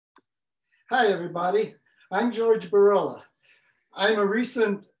Hi, everybody. I'm George Barilla. I'm a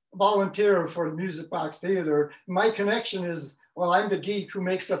recent volunteer for the Music Box Theater. My connection is, well, I'm the geek who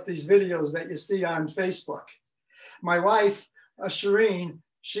makes up these videos that you see on Facebook. My wife, Shireen,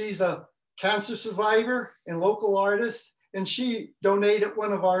 she's a cancer survivor and local artist, and she donated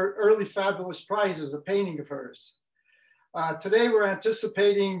one of our early fabulous prizes, a painting of hers. Today we're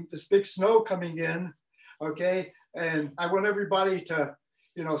anticipating this big snow coming in, okay? And I want everybody to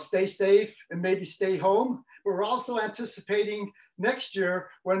stay safe and maybe stay home. But we're also anticipating next year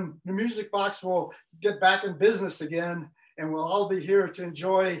when the Music Box will get back in business again, and we'll all be here to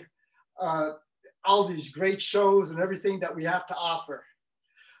enjoy all these great shows and everything that we have to offer.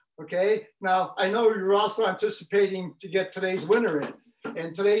 Okay, now I know you're also anticipating to get today's winner in.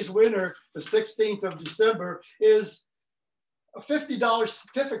 And today's winner, the 16th of December, is a $50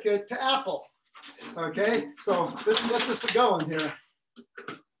 certificate to Apple. Okay, so let's get this going here.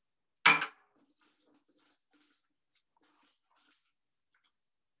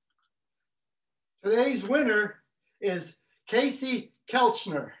 Today's winner is Casey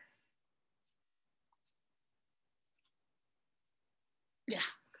Kelchner. Yeah.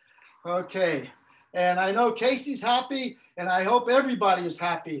 Okay, and I know Casey's happy, and I hope everybody is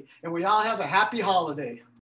happy, and we all have a happy holiday.